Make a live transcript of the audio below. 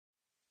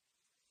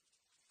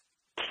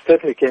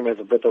certainly came as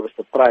a bit of a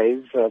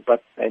surprise,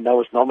 and I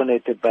was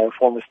nominated by a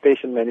former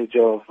station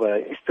manager of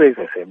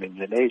SABC in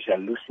Indonesia,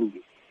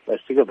 Lucy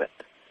Sigabet.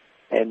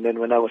 And then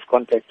when I was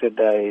contacted,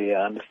 I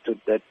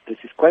understood that this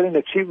is quite an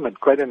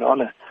achievement, quite an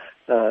honor,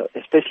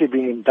 especially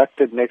being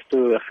inducted next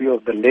to a few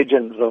of the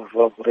legends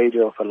of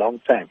radio for a long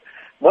time.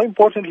 More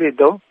importantly,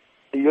 though,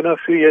 a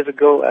few years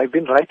ago, I've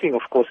been writing,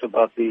 of course,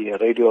 about the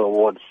radio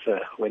awards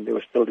when they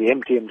were still the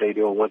MTN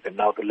Radio Awards and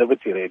now the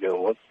Liberty Radio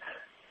Awards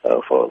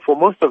for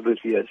most of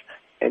those years.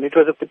 And it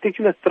was a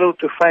particular thrill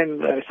to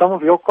find some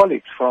of your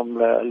colleagues from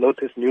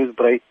Lotus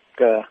Newsbreak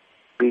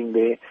being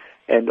there,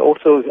 and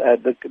also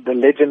the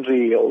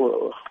legendary,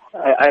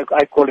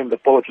 I call him the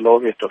poet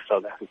laureate of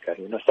South Africa,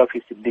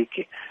 Safi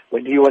Siddiqui.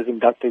 When he was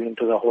inducted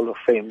into the Hall of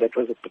Fame, that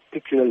was a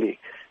particularly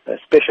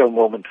special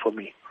moment for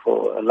me,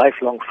 for a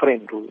lifelong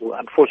friend who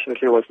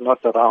unfortunately was not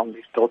around.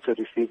 His daughter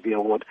received the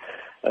award,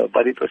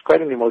 but it was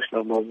quite an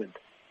emotional moment.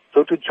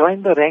 So to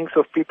join the ranks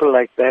of people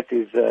like that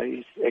is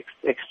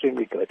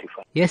extremely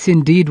gratifying. Yes,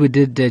 indeed, we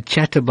did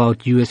chat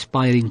about you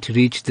aspiring to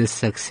reach this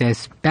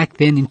success back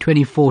then in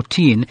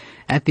 2014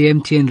 at the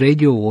MTN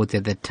Radio Awards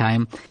at that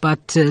time.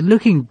 But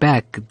looking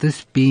back,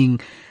 this being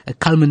a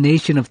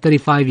culmination of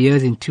 35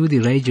 years into the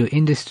radio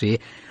industry,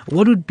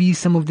 what would be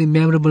some of the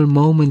memorable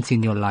moments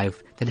in your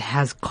life that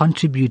has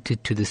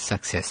contributed to this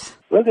success?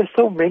 Well, there's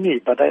so many,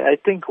 but I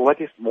think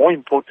what is more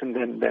important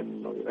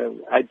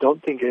than I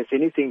don't think there's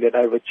anything that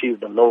I've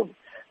achieved alone.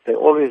 There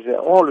always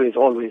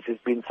has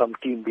been some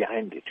team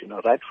behind it,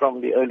 right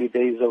from the early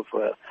days of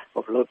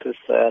Lotus,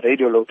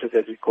 Radio Lotus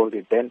as we called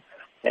it then,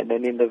 and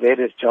then in the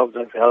various jobs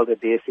I've held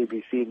at the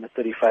SABC in the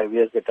 35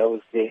 years that I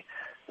was there.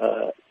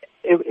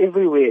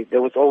 Everywhere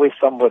there was always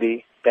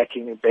somebody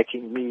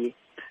backing me,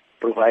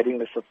 providing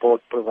the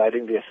support,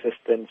 providing the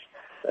assistance.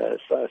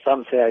 So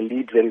some say I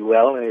lead very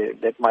well.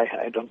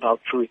 I don't know how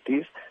true it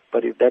is,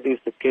 but if that is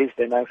the case,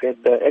 then I've had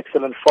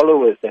excellent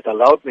followers that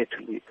allowed me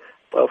to lead.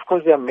 But of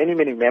course, there are many,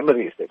 many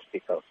memories that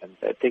stick out. And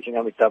taking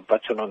Amitabh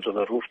Bachchan onto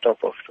the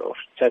rooftop of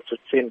Chatsut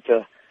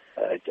Center,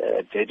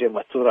 JJ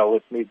Matsura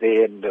with me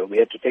there, and we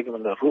had to take him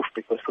on the roof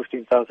because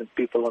 15,000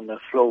 people on the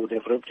floor would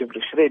have ripped him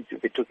to shreds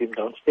if we took him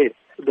downstairs.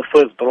 The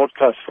first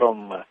broadcast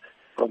from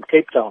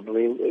Cape Town.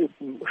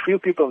 Few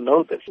people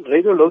know this.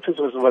 Radio Lotus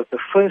was the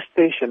first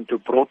station to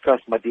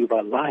broadcast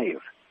Madiba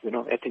live,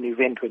 at an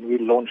event when we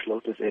launched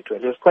Lotus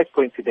 812. It was quite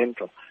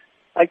coincidental.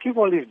 I give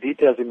all these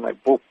details in my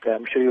book.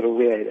 I'm sure you're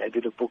aware I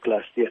did a book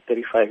last year,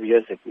 35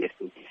 years at the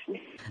SABC.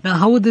 Now,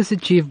 how would this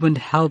achievement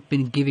help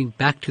in giving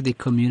back to the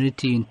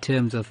community in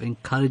terms of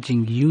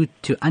encouraging you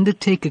to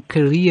undertake a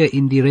career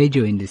in the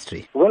radio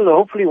industry? Well,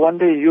 hopefully one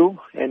day you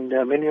and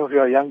many of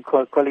your young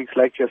colleagues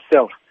like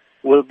yourself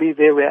will be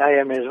there where I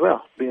am as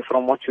well,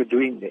 from what you're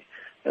doing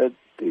there.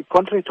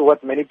 Contrary to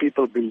what many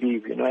people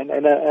believe, and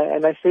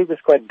I say this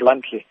quite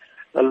bluntly,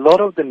 a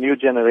lot of the new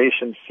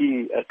generation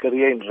see a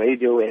career in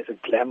radio as a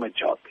glamour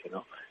job,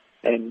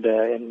 and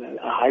a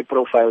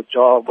high-profile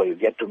job where you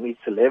get to meet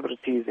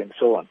celebrities and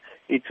so on.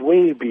 It's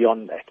way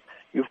beyond that.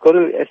 You've got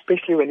to,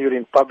 especially when you're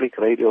in public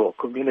radio or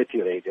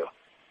community radio,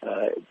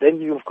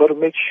 then you've got to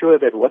make sure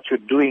that what you're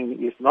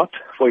doing is not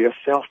for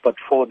yourself but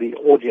for the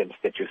audience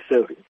that you're serving.